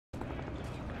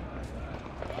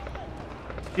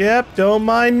Yep, don't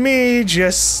mind me,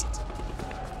 just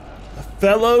a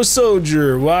fellow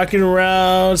soldier walking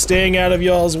around, staying out of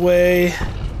y'all's way.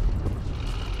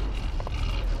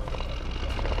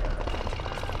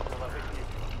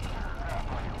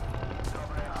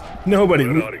 Nobody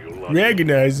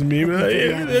recognizes me, but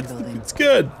it's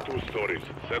good. 2 stories,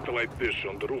 satellite dish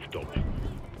on the rooftop.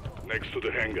 Next to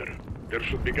the hangar. There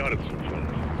should be guards in front.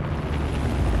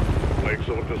 Legs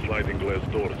over the sliding glass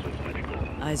doors, as I recall.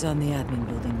 Eyes on the admin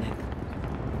building, Nick.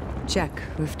 Check.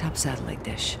 Rooftop satellite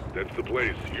dish. That's the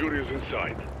place. Yuri's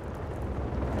inside.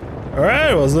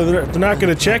 Alright, well, they're not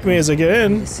gonna check me as I get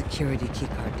in. The security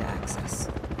keycard to access.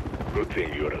 Good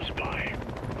thing you're a spy.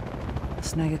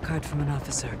 Snag a card from an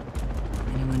officer.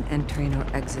 Anyone entering or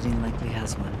exiting likely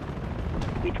has one.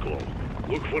 Good call.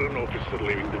 Look for an officer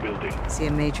leaving the building. See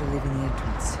a major leaving the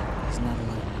entrance. He's not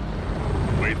alone.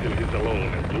 Wait till he's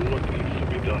alone and do what needs to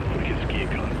be done for his key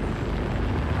card.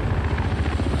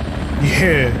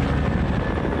 Yeah.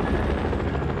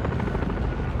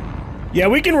 Yeah,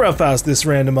 we can roughhouse this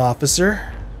random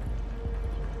officer.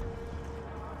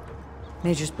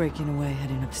 Major's breaking away,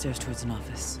 heading upstairs towards an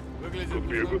office. Could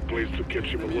be a good place to catch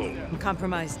him alone. I'm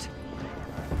compromised.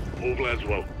 Move,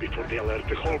 Laswell, before they alert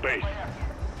the whole base.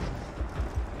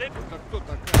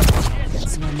 Get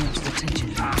someone near to the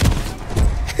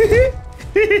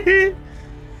tension.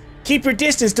 Keep your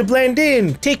distance to blend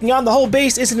in. Taking on the whole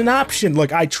base isn't an option.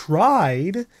 Look, I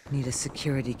tried. Need a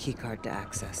security keycard to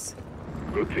access.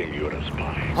 Good thing you're a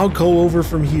spy. I'll go over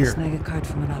from here. Snag a card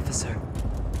from an officer.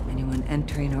 Anyone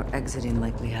entering or exiting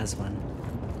likely has one.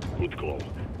 Good call.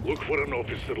 Look for an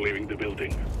officer leaving the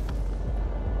building.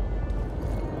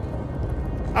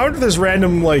 I wonder if there's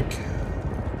random, like,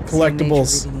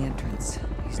 collectibles Leaving the entrance.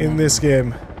 in this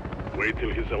game. Wait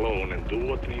till he's alone and do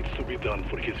what needs to be done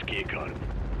for his key card.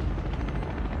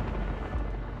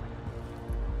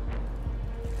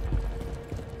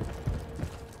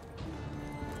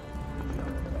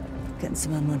 Getting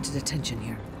some unwanted attention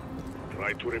here.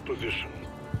 Try to reposition.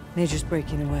 Major's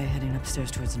breaking away, heading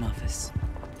upstairs towards an office.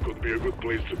 Could be a good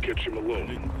place to catch him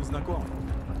alone.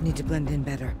 Need to blend in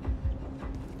better.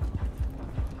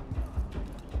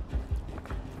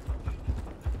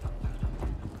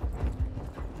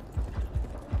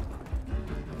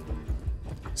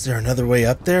 Is there another way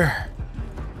up there?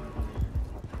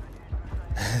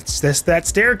 It's that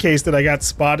staircase that I got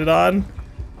spotted on.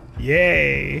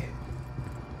 Yay.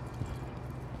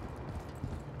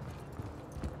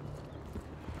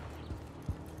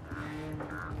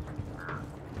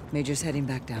 Major's heading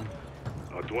back down.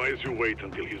 Advise you wait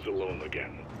until he's alone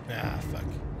again. Ah, fuck.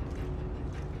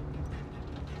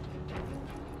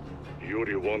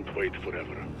 Yuri won't wait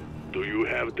forever. Do you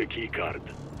have the key card?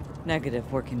 Negative,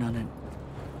 working on it.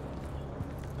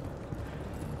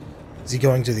 Is he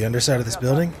going to the underside of this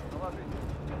building?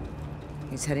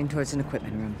 He's heading towards an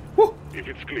equipment room. Woo! If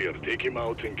it's clear, take him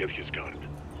out and get his card.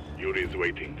 Yuri is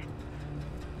waiting.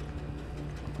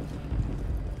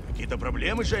 Какие-то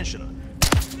проблемы, женщина?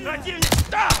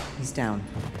 He's down.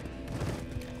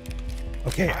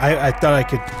 Okay, I thought I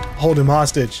could hold him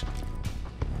hostage.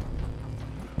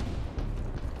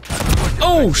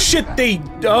 Oh shit, they...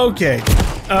 Okay.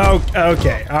 Oh,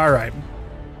 okay, alright.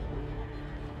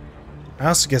 I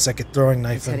also guess I could throwing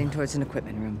knife He's him. heading towards an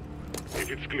equipment room.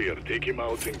 If it's clear, take him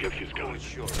out and get his card.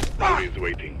 Yuri is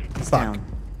waiting. He's Fuck. down.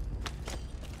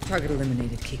 Target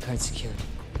eliminated, keycard secured.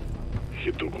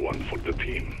 He took one for the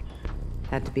team.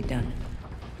 Had to be done.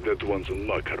 That one's on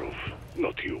Makarov,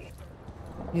 not you.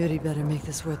 Yuri better make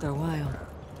this worth our while.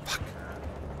 Fuck.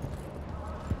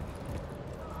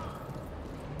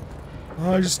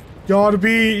 I just gotta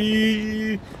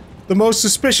be the most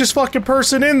suspicious fucking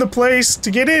person in the place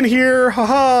to get in here,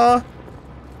 haha.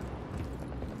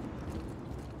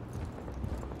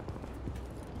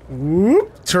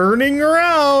 Whoop, turning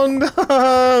around,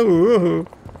 haha.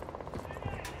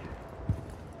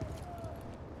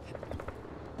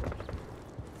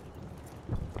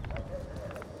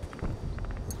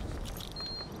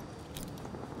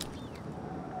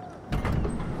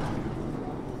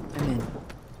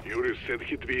 Said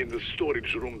he'd be in the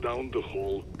storage room down the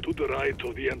hall, to the right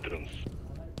of the entrance.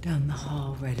 Down the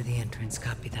hall, right of the entrance.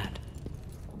 Copy that.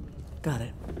 Got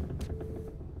it.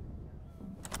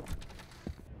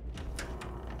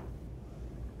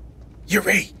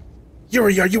 Yuri!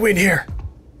 Yuri, are you in here?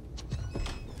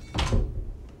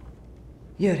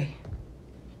 Yuri.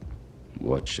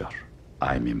 Watcher,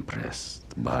 I'm impressed,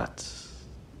 but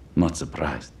not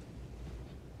surprised.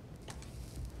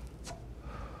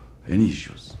 Any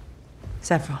issues?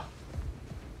 Several.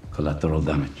 Collateral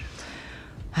damage.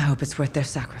 I hope it's worth their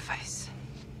sacrifice.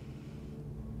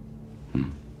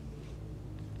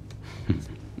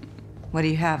 What do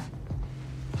you have?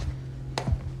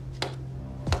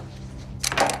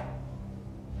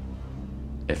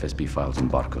 FSB files in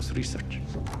Barkov's research.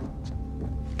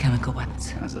 Chemical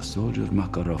weapons. As a soldier,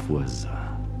 Makarov was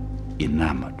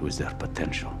enamored with their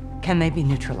potential. Can they be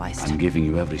neutralized? I'm giving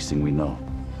you everything we know.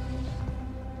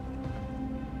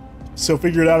 So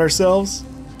figure it out ourselves?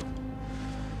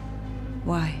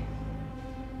 Why?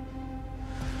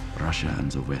 Russia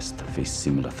and the West face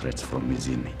similar threats from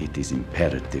within. It is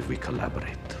imperative we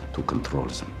collaborate to control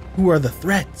them. Who are the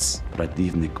threats?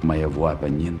 Противник моего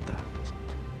оппонента,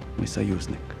 мой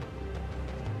союзник.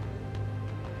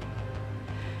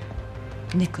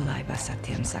 Nikolai by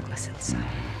совсем согласился.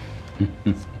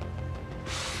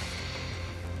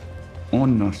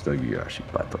 Он настоящий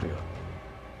патриот.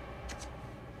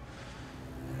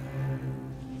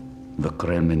 The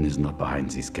Kremlin is not behind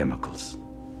these chemicals.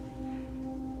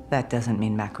 That doesn't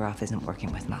mean Makarov isn't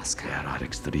working with Moscow. There are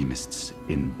extremists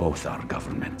in both our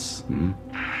governments. Hmm?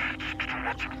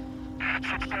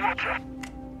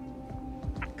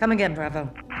 Come again, Bravo.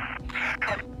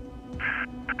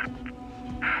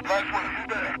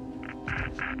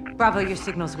 Bravo, your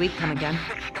signal's weak. Come again.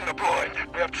 In the blind,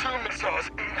 we have 2 missiles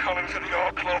incoming to the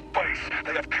Arklov base.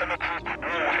 They have chemical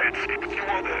warheads. If you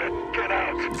are there, get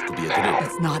out. This could be a dead end.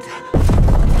 It's not.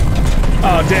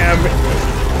 Oh, damn.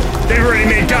 They've already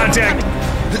made contact.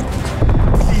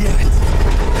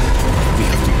 We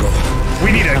have to go.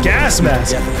 We need a gas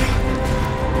mask.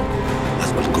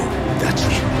 As well go. That's it.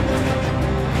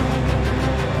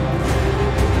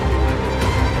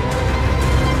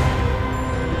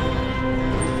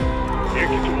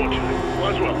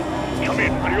 Come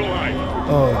in, are you alive?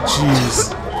 Oh,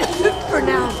 jeez. For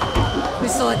now,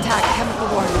 missile attack, chemical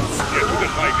warheads. Get to the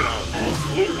high ground.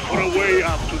 Look for a way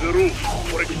up to the roof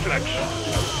for extraction.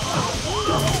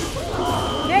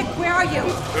 Nick, where are you?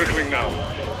 Circling now.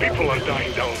 People are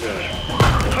dying down there.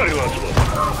 Hurry, Laszlo.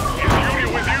 Is Yuri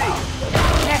with you?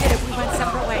 Negative, we went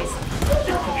separate ways.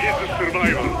 He's a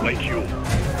survivor, like you.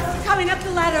 Coming up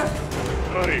the ladder.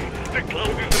 Hurry, the cloud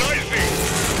is rising.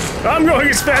 I'm going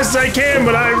as fast as I can,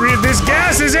 but this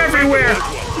gas is everywhere.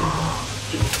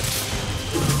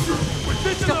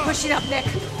 Still pushing up, Nick.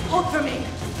 Hold for me.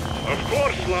 Of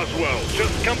course, Laswell.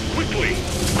 Just come quickly.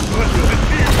 Let's see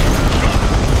you.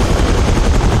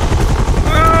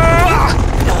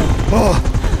 Oh,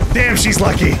 damn, she's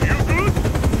lucky. You good?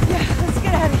 Yeah, let's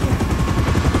get out of here.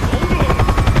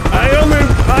 I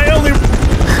only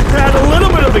had a little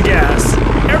bit of the gas.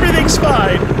 Everything's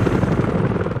fine.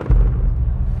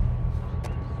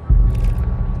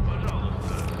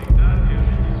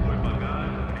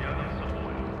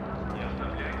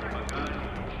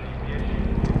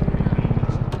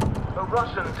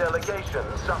 Russian delegation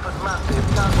suffered massive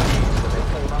casualties when they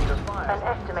came under fire. An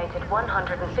estimated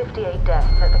 158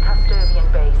 deaths at the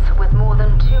Castovian base, with more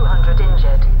than 200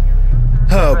 injured.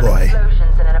 Oh boy.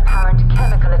 Explosions and an apparent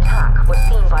chemical attack were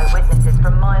seen by witnesses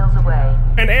from miles away.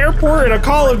 An airport in a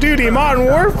Call of Duty Modern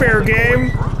Warfare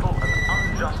game.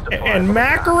 And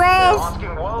Makarov?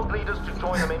 Asking world leaders to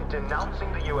join them in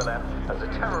denouncing the ULF as a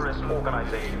terrorist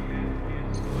organization.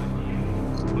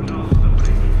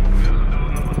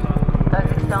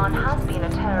 Uzbekistan has been a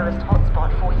terrorist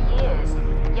hotspot for years,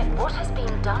 yet what has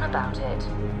been done about it?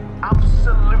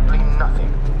 Absolutely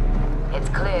nothing. It's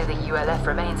clear the ULF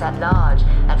remains at large,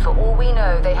 and for all we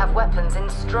know, they have weapons in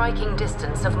striking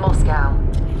distance of Moscow.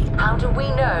 How do we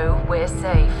know we're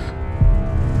safe?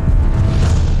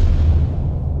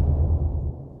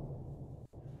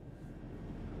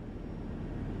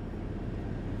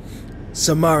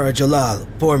 Samara Jalal,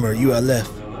 former ULF.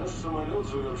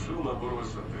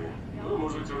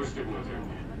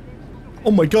 Oh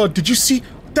my god, did you see?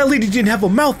 That lady didn't have a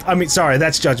mouth! I mean, sorry,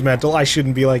 that's judgmental. I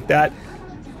shouldn't be like that.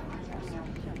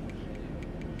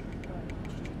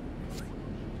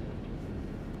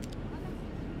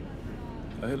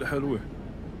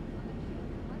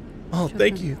 Oh,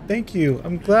 thank you, thank you.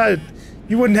 I'm glad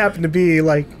you wouldn't happen to be,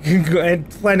 like,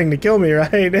 planning to kill me,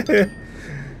 right?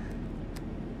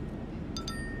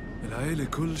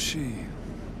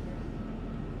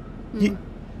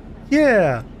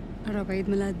 Yeah. قرب عيد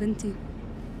ميلاد بنتي.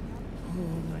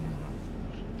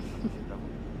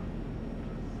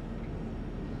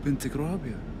 بنتك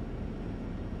رابية.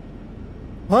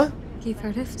 What? كيف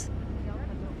عرفت؟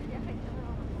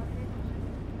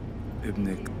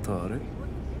 ابنك طارق.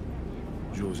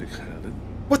 جوزك خالد.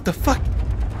 What the fuck?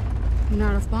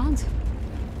 بنعرف بعض؟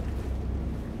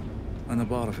 أنا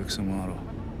بعرفك سمارة.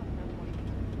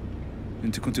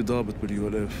 أنت كنت ضابط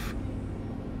بالULF.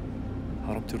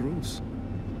 حاربت الروس.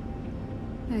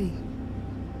 أي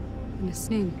من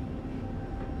سنين.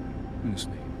 من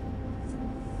سنين.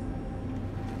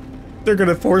 They're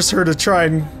gonna force her to try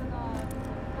and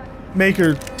make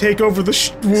her take over the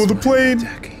plane.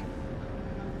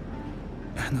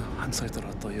 احنا هنسيطر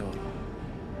على الطيارة.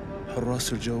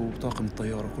 حراس الجو وطاقم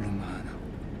الطيارة كلهم معانا.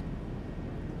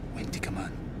 وانتي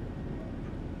كمان.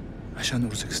 عشان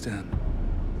أوزبكستان.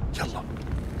 يلا.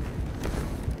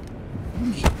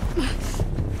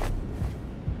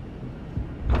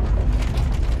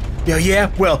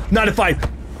 Yeah, well, not if I...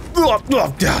 Oh,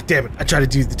 damn it. I tried to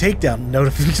do the takedown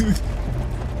notification.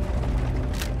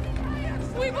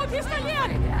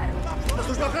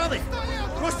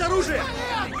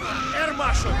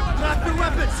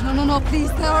 No,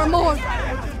 please, there are more.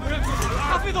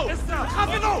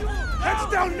 Heads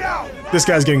down now! This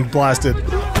guy's getting blasted. Wait,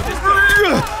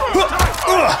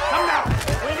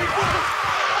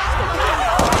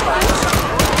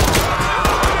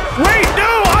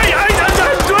 no!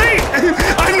 Wait!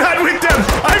 I'm not with them!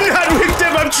 I'm not with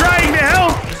them! I'm trying to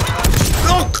help!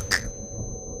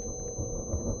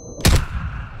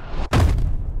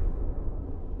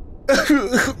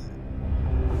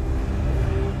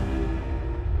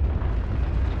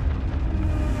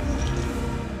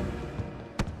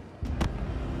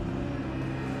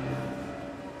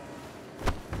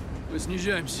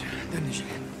 Снижаемся.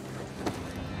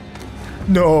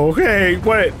 No, hey,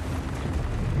 what?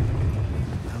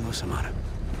 Hello, Samara.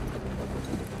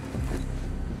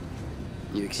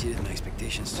 You exceeded my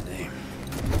expectations today.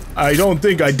 I don't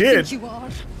think I did. You are.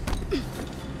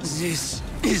 This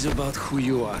is about who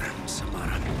you are,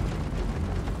 Samara.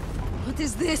 What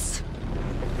is this?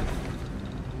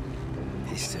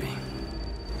 History.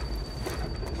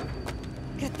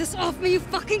 Get this off me, you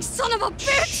fucking son of a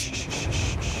bitch! Shh.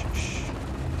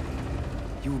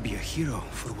 You will be a hero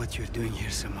for what you're doing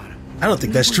here, Samara. I don't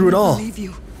think that's true at all. I believe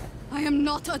you. I am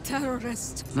not a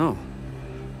terrorist. No.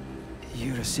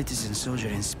 You're a citizen soldier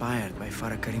inspired by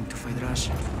Farah Karim to fight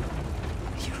Russia.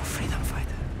 You're a freedom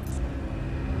fighter.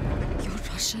 You're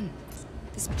Russian.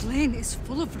 This plane is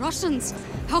full of Russians.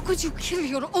 How could you kill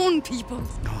your own people?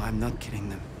 No, I'm not killing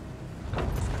them.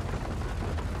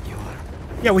 You are.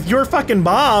 Yeah, with your fucking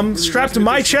bomb strapped to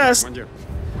my chest.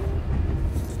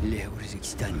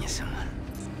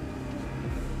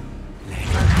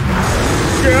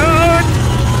 Good.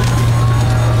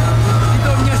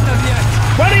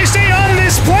 Why do you stay on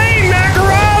this plane,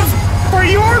 Makarov? For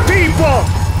your people!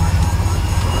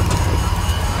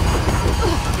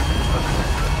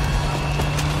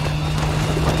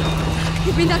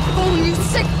 Give me that phone, you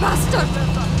sick bastard!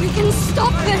 We can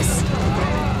stop this!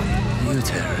 You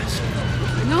terrorist.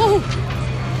 No!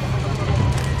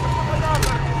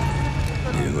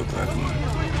 You look like one.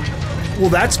 Well,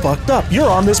 that's fucked up. You're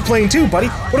on this plane too, buddy.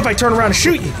 What if I turn around and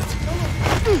shoot you?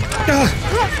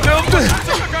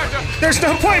 There's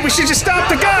no point. We should just stop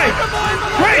the guy.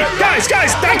 Wait, guys,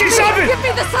 I can stop it.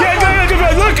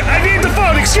 Yeah, look, I need the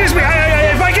phone. Excuse me.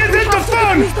 If I can hit the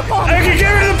phone, I can get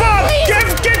rid of the bomb. Get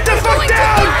the fuck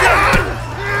down.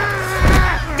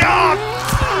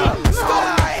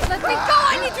 Let me go.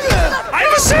 I need to use that. I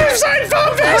have a suicide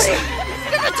phone vest.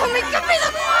 Give it to me. Give me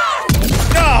the phone.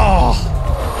 Oh.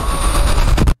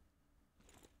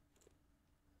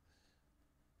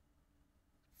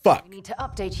 Fuck. We need to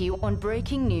update you on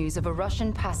breaking news of a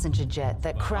Russian passenger jet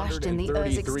that crashed in the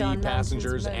 133 Urzikstan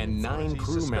passengers mountains. and 9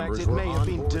 crew members were may have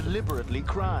been on board. deliberately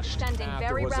crashed. Standing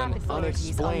very was an rapid.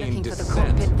 Authorities are unexplained looking for the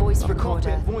descent. cockpit voice A recorder.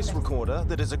 cockpit voice recorder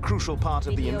that is a crucial part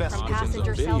of the Video from investigation. Options of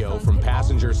Passenger cell video phones from could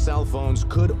passenger cell phones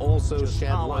could also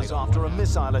shed Hours light on after a what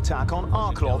missile attack on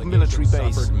Arklov delegation military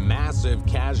base. suffered massive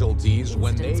casualties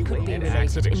when they Incidents could be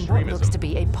enacted related in what extremism. looks to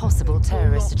be a possible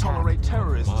terrorist Not attack. tolerate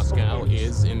terrorists. Moscow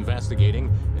is investigating.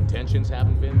 Intentions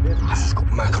haven't been. This has got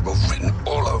Makarov written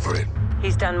all over it.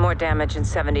 He's done more damage in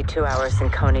 72 hours than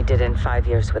Coney did in 5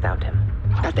 years without him.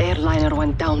 That airliner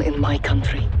went down in my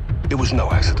country. It was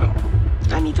no accident.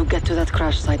 I need to get to that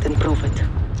crash site and prove it.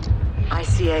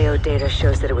 ICAO data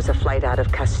shows that it was a flight out of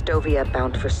Kastovia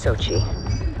bound for Sochi.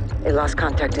 It lost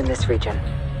contact in this region.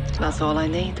 That's all I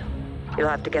need. You'll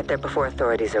have to get there before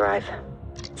authorities arrive.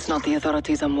 It's not the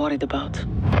authorities I'm worried about.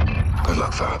 Good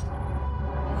luck, fella.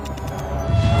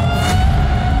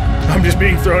 I'm just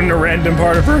being thrown in a random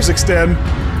part of Urzikstan.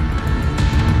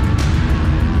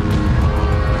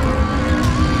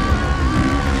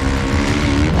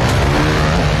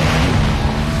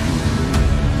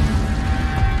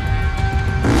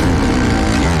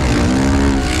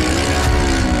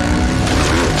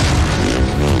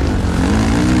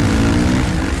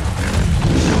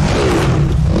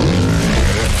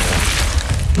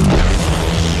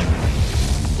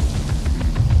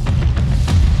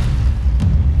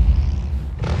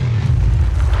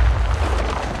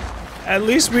 At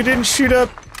least we didn't shoot up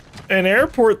an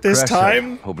airport this Crash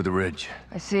time. site over the ridge.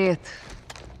 I see it.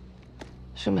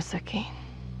 Shumaseki.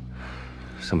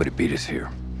 Somebody beat us here.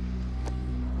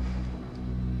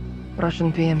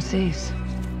 Russian PMCs.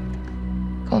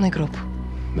 Kony Group.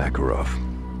 Makarov.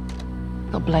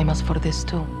 They'll blame us for this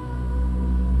too.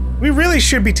 We really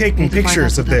should be taking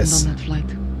pictures of this. On that flight.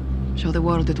 Show the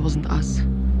world it wasn't us.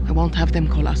 I won't have them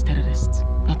call us terrorists.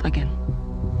 Not again.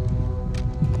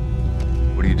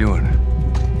 What are you doing?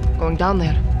 Going down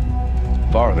there.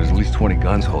 Far, there's at least 20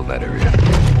 guns holding that area.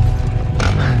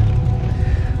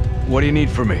 What do you need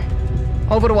from me?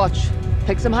 Overwatch.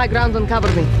 Take some high ground and cover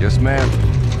me. Yes, ma'am.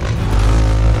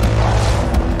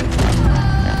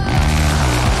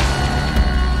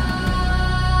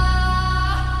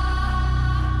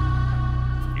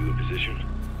 You in position?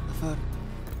 Affirm.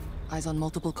 Eyes on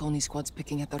multiple Kony squads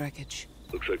picking at the wreckage.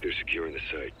 Looks like they're securing the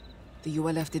site. The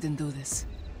ULF didn't do this.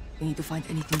 We need to find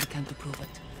anything we can to prove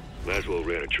it. Laswell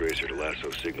ran a tracer to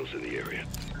lasso signals in the area.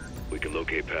 We can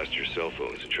locate passenger cell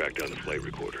phones and track down the flight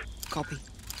recorder. Copy.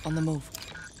 On the move.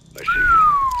 I see you.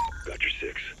 Got your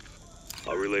 6.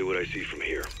 I'll relay what I see from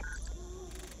here.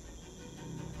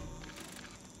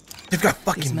 They've got These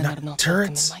fucking men are not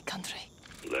turrets. welcome in my country.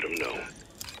 Let them know.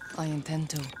 I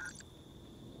intend to.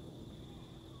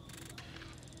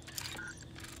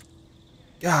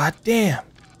 God damn.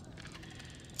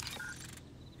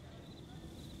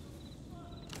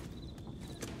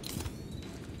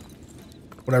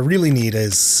 What I really need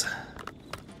is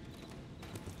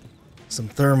some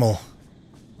thermal.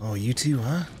 Oh, you too,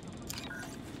 huh?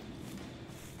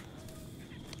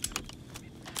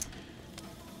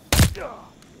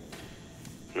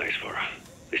 Nice, Farah.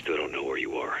 They still don't know where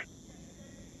you are.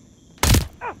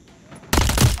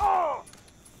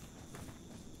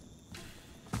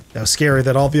 That was scary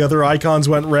that all the other icons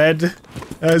went red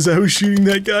as I was shooting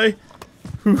that guy.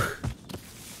 Whew.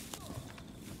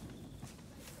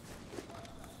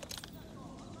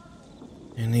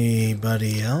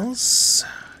 Anybody else?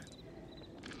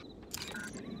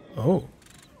 Oh.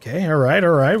 Okay, alright,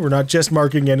 alright. We're not just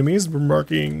marking enemies, we're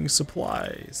marking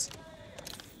supplies.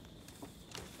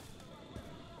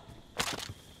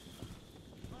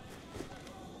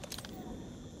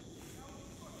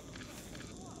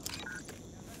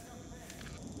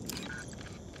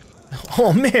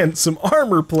 Oh man, some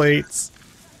armor plates.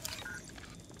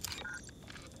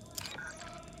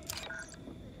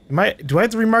 Do I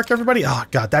have to remark everybody? Oh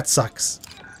god, that sucks.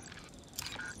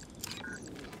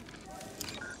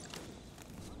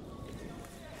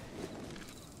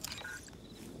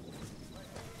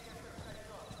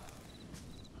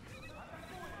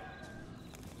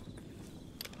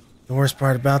 The worst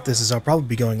part about this is I'll probably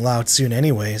be going loud soon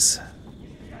anyways.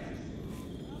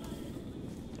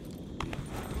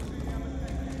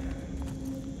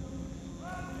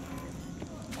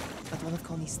 But one of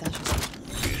Kony's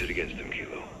stashes. Use it against them,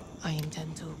 Kilo. I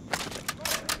intend to.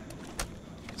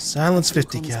 Silence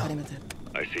 50 Kony's cal. perimeter.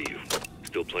 I see you.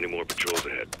 Still plenty more patrols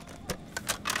ahead.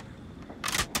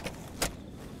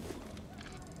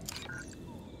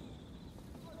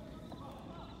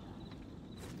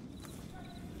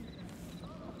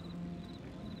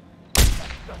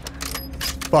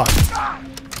 Fuck.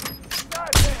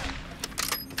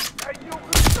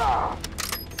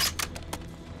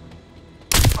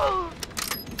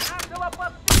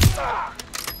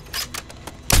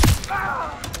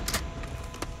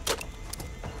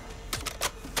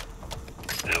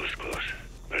 That was close,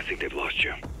 but I think they've lost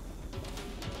you.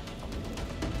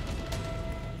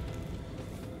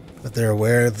 But they're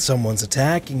aware that someone's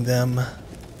attacking them.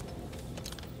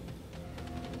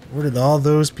 Where did all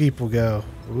those people go?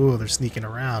 Ooh, they're sneaking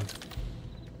around.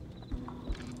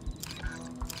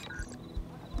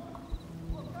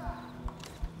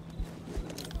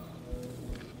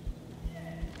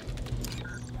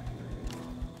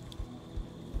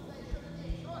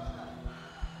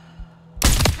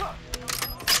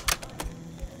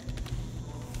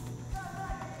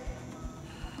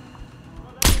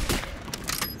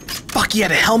 Fuck, he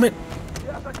had a helmet?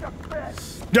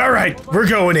 Alright, we're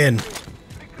going in.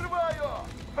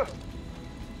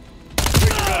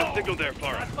 Got a signal there,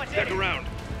 Farah. Check around.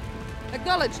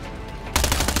 Acknowledged.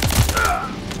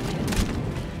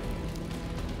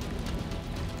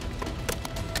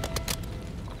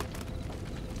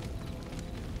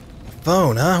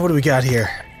 Phone, huh? What do we got here?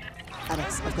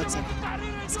 Alex, I've got something.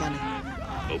 Scanning.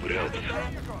 Hope it helps.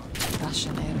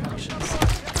 Russian air marshals.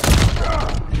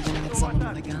 They're yelling at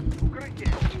someone with a gun.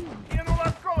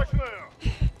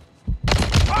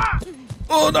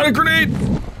 Oh, not a grenade!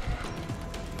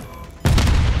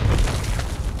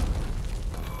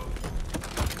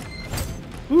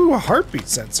 Ooh, a heartbeat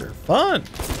sensor. Fun.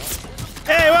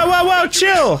 Hey, whoa, whoa, whoa,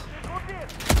 chill!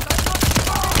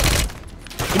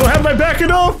 You don't have my back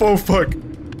enough! Oh, fuck.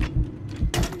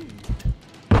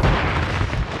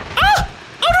 Ah!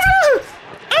 Oh, no!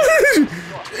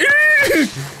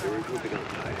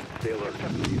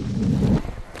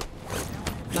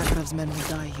 Makarov's men will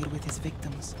die here with his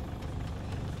victims.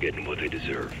 Getting what they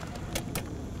deserve.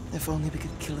 If only we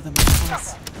could kill them at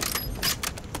once.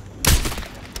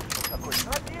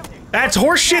 That's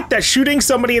horseshit that shooting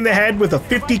somebody in the head with a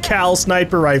 50 cal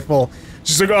sniper rifle.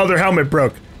 Just like, oh, their helmet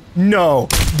broke. No,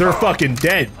 they're fucking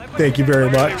dead. Thank you very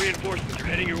much.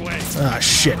 Ah,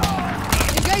 shit.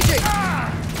 Engaging!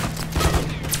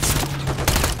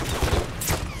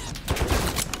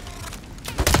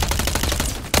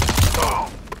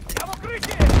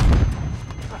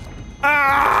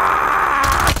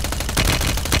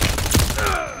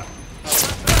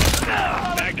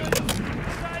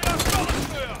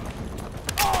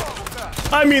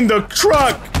 I'm in the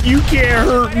truck! You can't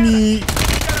hurt me!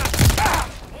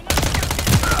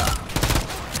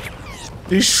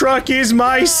 This truck is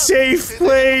my safe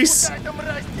place!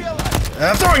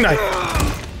 Throwing knife!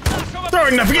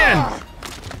 Throwing knife again!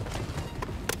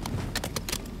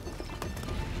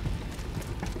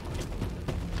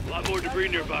 A lot more debris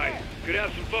nearby. Could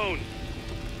have some phones.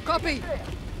 Copy!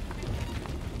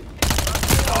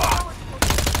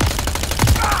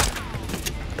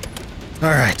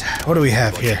 Alright, what do we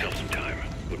have here? Some time.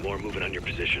 Put more movement on your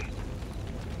position.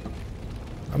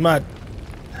 I'm not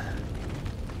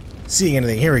seeing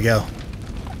anything. Here we go.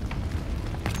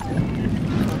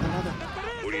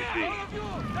 What do you see?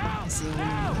 I see a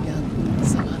woman with a gun.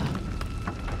 Samara.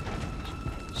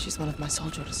 She's one of my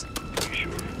soldiers. You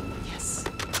sure? Yes.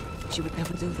 She would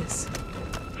never do this.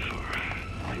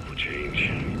 People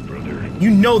change, brother.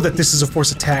 You know that this is a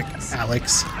force attack,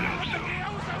 Alex. I hope so.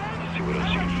 Let's see what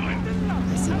else you can find.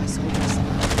 I see my soldiers,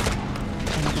 Samara.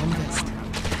 And a bomb vest.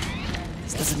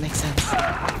 This doesn't make sense. A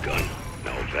gun,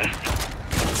 no vest.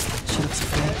 She looks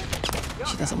afraid.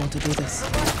 She doesn't want to do this. I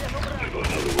both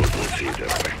know the world won't see it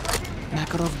that way.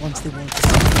 Makarov wants the world to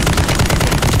see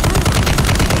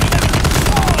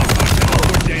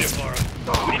Data, Farah.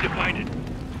 We need to find it.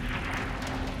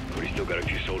 But he's still got a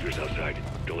few soldiers outside.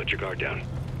 Don't let your guard down.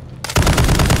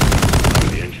 How do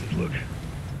the engines look?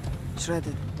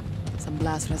 shredded. Some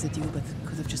blast residue, but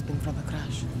could have just been from a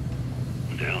crash.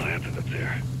 What the hell happened up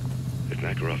there? If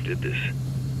Makarov did this,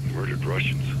 he murdered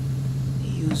Russians. He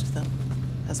used them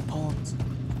as pawns.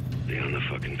 Beyond the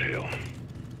fucking pale.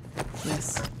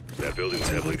 Yes. That building's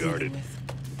heavily guarded.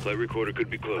 Flight recorder could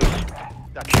be close.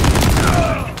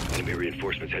 Enemy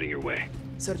reinforcements heading your way.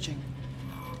 Searching.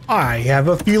 I have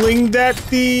a feeling that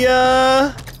the,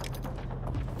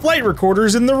 flight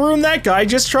recorder's in the room that guy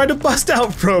just tried to bust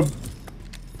out from.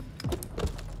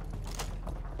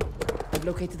 I've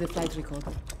located the flight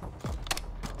recorder.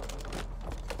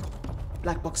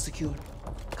 Black box secure.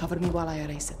 Cover me while I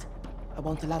erase it. I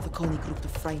won't allow the Coney group to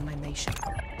frame my nation.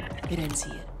 It ends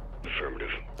here.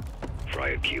 Affirmative.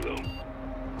 Fry at Kilo.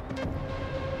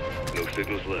 No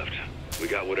signals left. We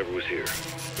got whatever was here.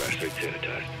 Crash site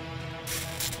sanitized.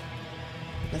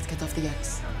 Let's get off the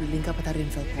X. We link up at our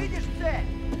info point.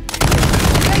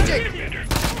 Commander.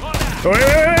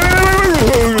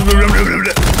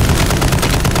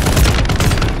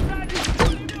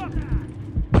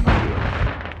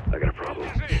 I got a problem.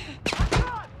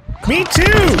 Me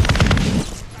too!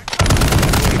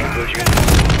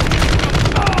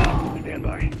 Stand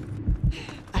by.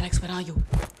 Alex, where are you?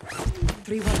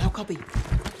 3-1, how copy?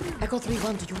 Echo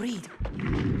 3-1, do you read?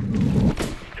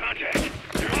 Contact.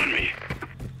 They're on me.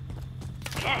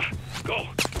 Go.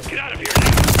 Get out of here.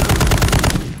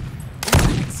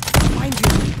 Alex, find you.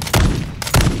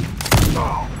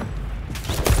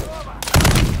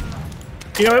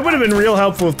 You know, it would have been real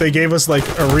helpful if they gave us, like,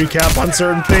 a recap on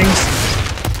certain things.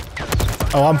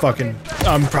 Oh, I'm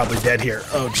probably dead here.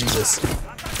 Oh, Jesus.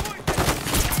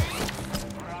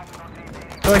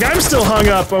 Like, I'm still hung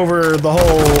up over the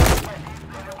whole...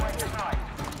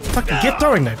 Fucking get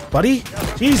throwing knife, buddy.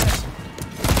 Jesus.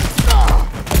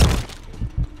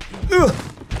 Ugh.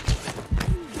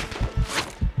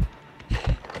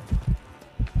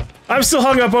 I'm still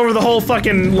hung up over the whole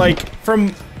fucking, like,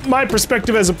 from my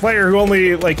perspective as a player who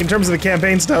only, like, in terms of the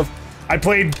campaign stuff, I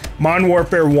played Modern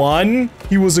Warfare 1.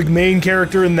 He was a main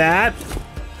character in that.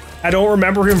 I don't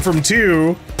remember him from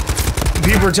 2.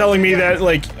 People were telling me that,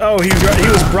 like, oh, he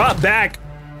was brought back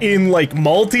in, like,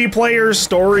 multiplayer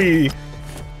story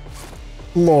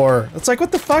lore. It's like,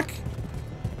 what the fuck?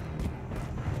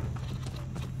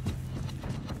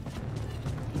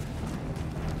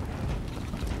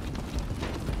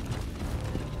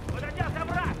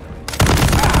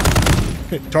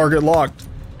 Target locked.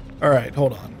 Alright,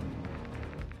 hold on.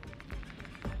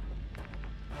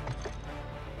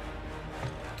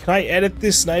 Can I edit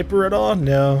this sniper at all?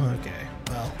 No? Okay,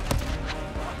 well.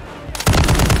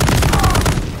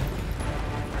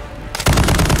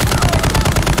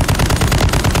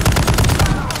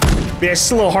 Yeah, it's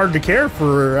just a little hard to care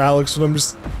for Alex when I'm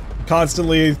just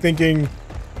constantly thinking,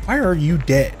 why are you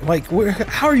dead? Like,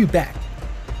 how are you back?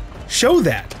 Show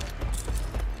that.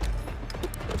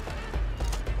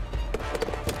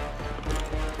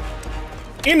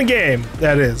 In the game,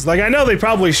 that is. Like, I know they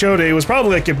probably showed it. It was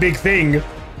probably like a big thing,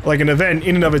 like an event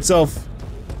in and of itself.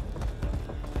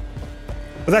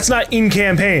 But that's not in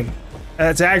campaign.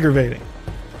 That's aggravating.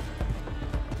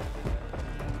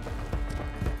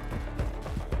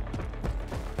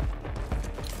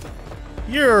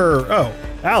 Oh,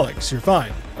 Alex, you're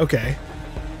fine. Okay.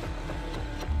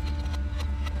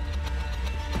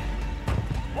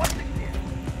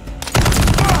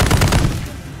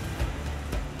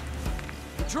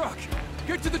 The truck!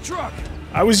 Get to the truck!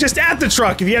 I was just at the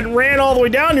truck. If you hadn't ran all the way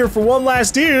down here for one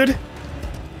last dude.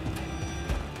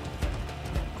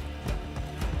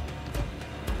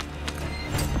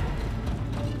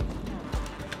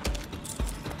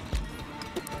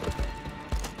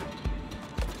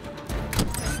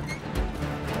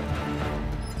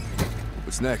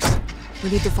 What's next? We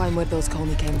need to find where those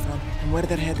Coney came from and where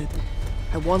they're headed.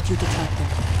 I want you to track them.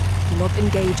 Do not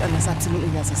engage unless absolutely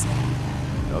necessary.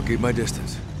 I'll keep my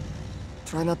distance.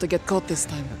 Try not to get caught this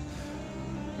time.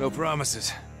 No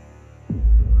promises.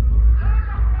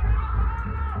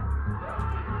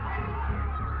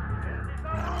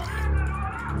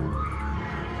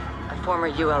 A former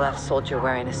ULF soldier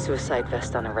wearing a suicide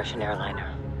vest on a Russian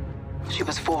airliner. She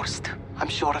was forced. I'm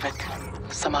sure of it.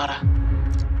 Samara.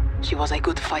 She was a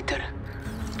good fighter.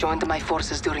 Joined my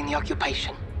forces during the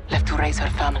occupation. Left to raise her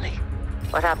family.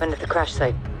 What happened at the crash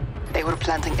site? They were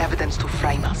planting evidence to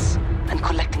frame us, and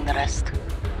collecting the rest.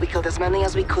 We killed as many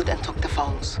as we could and took the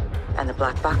phones. And the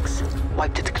black box?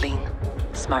 Wiped it clean.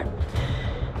 Smart.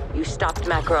 You stopped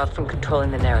Makarov from controlling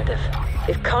the narrative.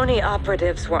 If Coney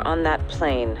operatives were on that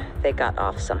plane, they got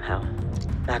off somehow.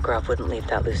 Makarov wouldn't leave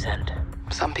that loose end.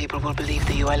 Some people will believe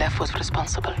the ULF was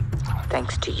responsible.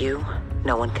 Thanks to you,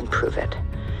 no one can prove it.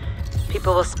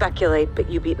 People will speculate, but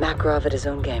you beat Makarov at his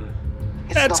own game.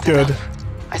 That's good. Enough.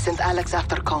 I sent Alex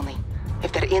after Coney.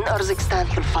 If they're in Urzikstan,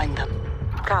 he'll find them.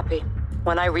 Copy.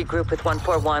 When I regroup with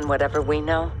 141, whatever we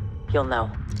know, you'll know.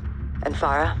 And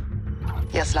Farah?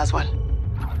 Yes, Laswell.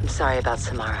 I'm sorry about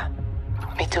Samara.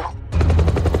 Me too.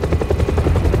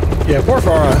 Yeah, poor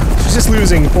Farah. She's just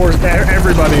losing poor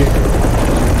everybody.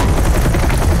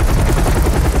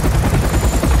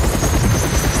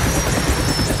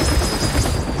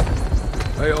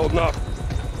 Hey, holding up.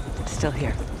 Still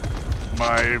here.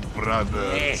 My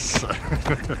brothers.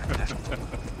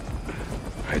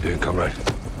 How you doing, comrade?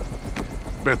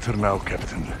 Better now,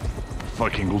 Captain.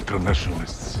 Fucking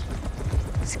ultranationalists.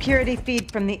 Security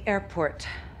feed from the airport.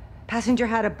 Passenger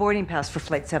had a boarding pass for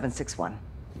flight 761.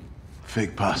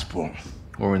 Fake passport.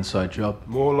 Or inside job.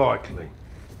 More likely.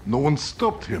 No one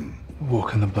stopped him.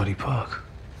 Walk in the bloody park.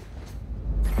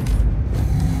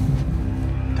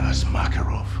 That's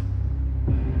Makarov.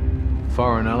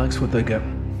 Farah and Alex, what'd they get?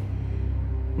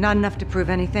 Not enough to prove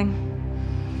anything?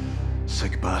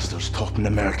 Sick bastards topping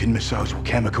American missiles with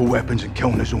chemical weapons and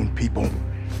killing his own people.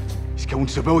 He's killing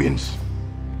civilians.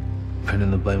 Pinning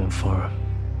the blame on Farah.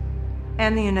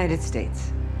 And the United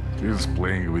States. He's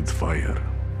playing with fire.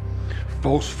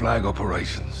 False flag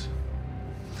operations.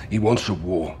 He wants a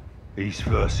war. East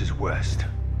versus West.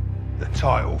 The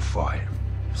title fight.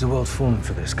 Is the world falling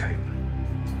for this, Kate?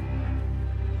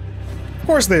 Of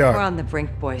course they are. We're on the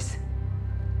brink, boys.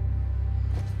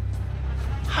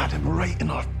 Had him right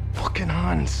in our fucking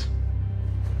hands.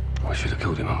 I should have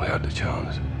killed him when we had the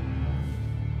chance.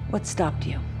 What stopped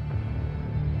you?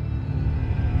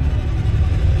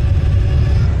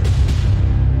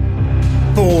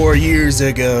 "4 years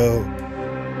ago."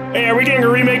 Hey, are we getting a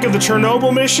remake of the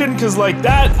Chernobyl mission? Cause like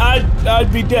that,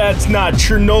 I'd be dead. It's not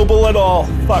Chernobyl at all.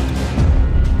 Fuck.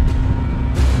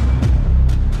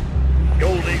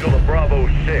 Gold Eagle to Bravo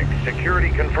 6. Security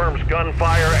confirms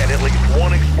gunfire and at least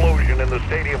one explosion in the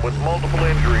stadium with multiple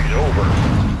injuries. Over.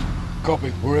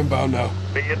 Copy. We're inbound now.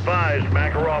 Be advised,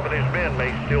 Makarov and his men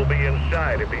may still be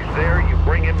inside. If he's there, you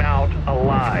bring him out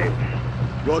alive.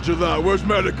 Roger that. Where's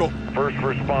medical? First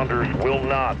responders will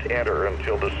not enter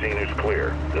until the scene is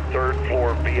clear. The third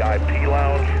floor VIP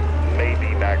lounge may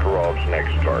be Makarov's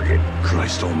next target.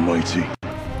 Christ almighty.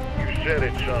 You said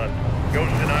it, son.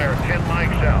 Ghost and I are 10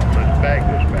 mics out. Let's bag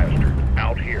this bastard.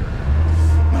 Out here.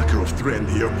 Makarov threatened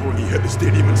the airport and he hit the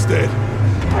stadium instead.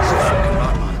 He's a fucking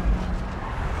madman.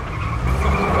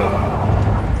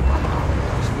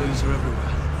 Civilians are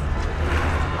everywhere.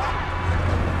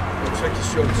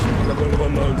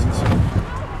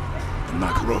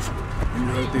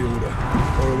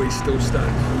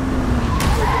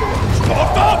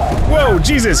 Whoa,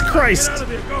 Jesus Christ!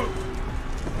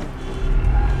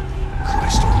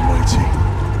 Christ almighty.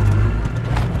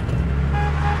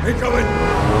 Incoming!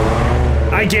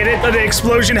 I get it, the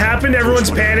explosion happened, everyone's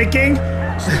panicking.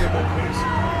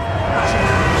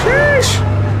 Sheesh!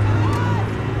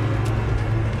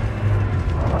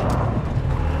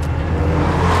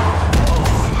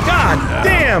 God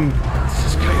damn! This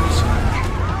is chaos.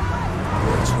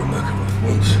 That's what Makarov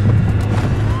wants.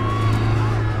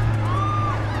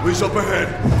 Police up ahead.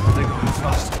 They go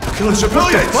fast. Killing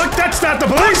civilians! What? That's not the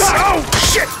police! Oh,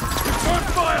 shit! Return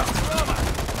fire!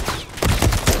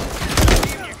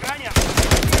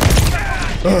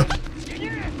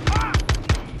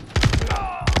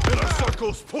 Inner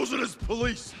circles, posing as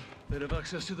police. They'd have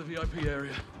access to the VIP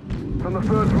area. From the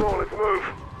first floor, let's move.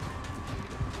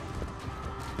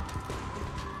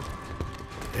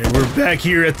 And we're back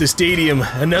here at the stadium.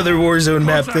 Another Warzone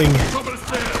map thing. Top of the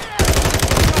stairs.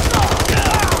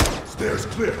 Stairs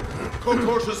clear.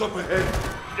 Concourses up ahead.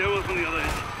 Stairwells on the other end.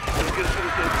 Let's get to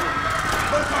the third floor.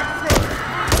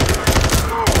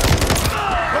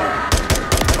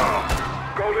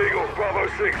 Gold Eagle, Bravo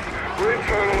 6. We're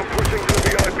internal and pushing to the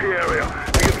VIP area.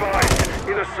 Be advised,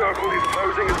 Inner Circle is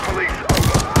posing as police.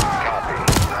 Over. Copy.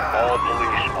 All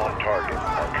police on target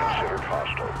are considered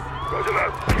hostile. Roger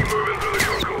that. Keep moving through the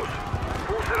concourse.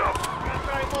 Force it up.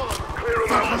 Clear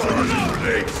them out.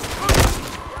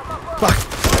 Fuck.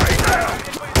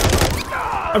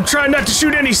 I'm trying not to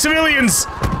shoot any civilians!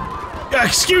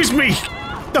 Excuse me!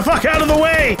 The fuck out of the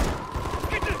way!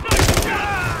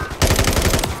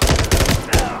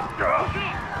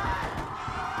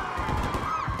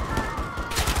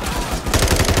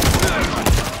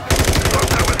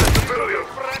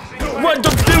 What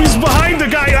the thing's behind the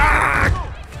guy? Ah!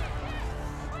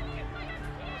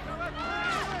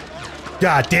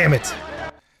 God damn it.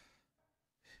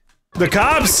 The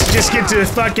cops just get to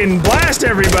fucking blast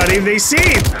everybody they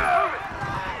see.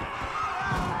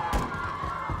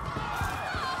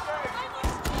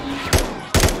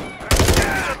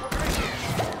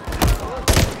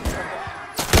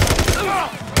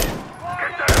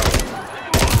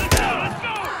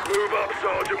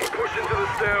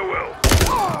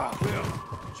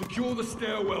 Secure the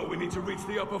stairwell. We need to reach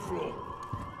the upper floor.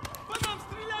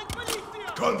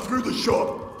 Gun through the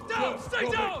shop. Down!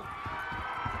 Stay down!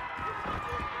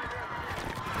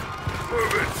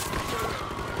 Move it.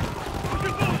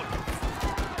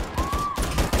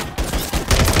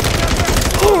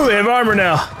 Ooh, they have armor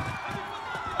now.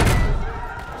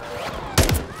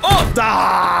 Oh,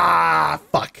 ah,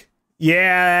 fuck.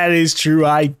 Yeah, that is true.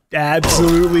 I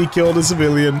absolutely killed a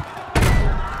civilian.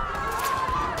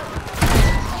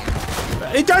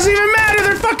 It doesn't even matter.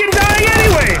 They're fucking dying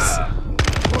anyways.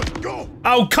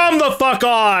 Oh, come the fuck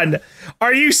on.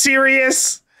 Are you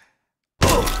serious?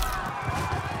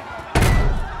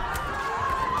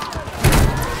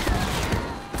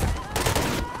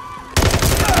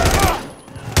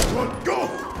 Go!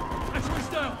 X-way's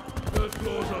down. Third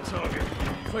floor's our target.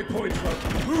 Play point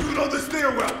front. Moving on the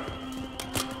stairwell.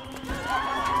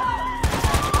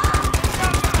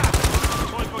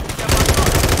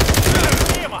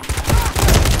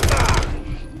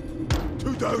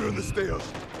 Two down on the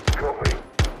stairs. Copy.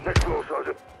 Next floor,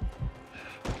 Sergeant.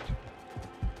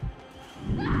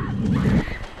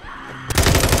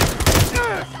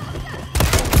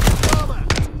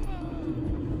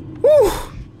 Whew.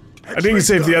 I didn't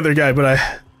save the other guy, but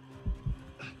I...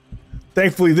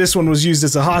 Thankfully, this one was used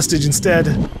as a hostage instead.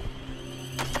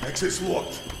 Exit's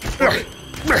locked.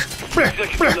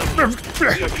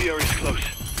 VIP area's close.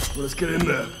 Well, let's get in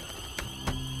there.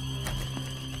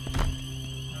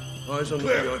 Eyes on the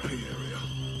VIP area.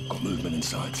 Got movement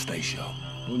inside. Stay sharp.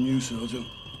 On you, Sergeant.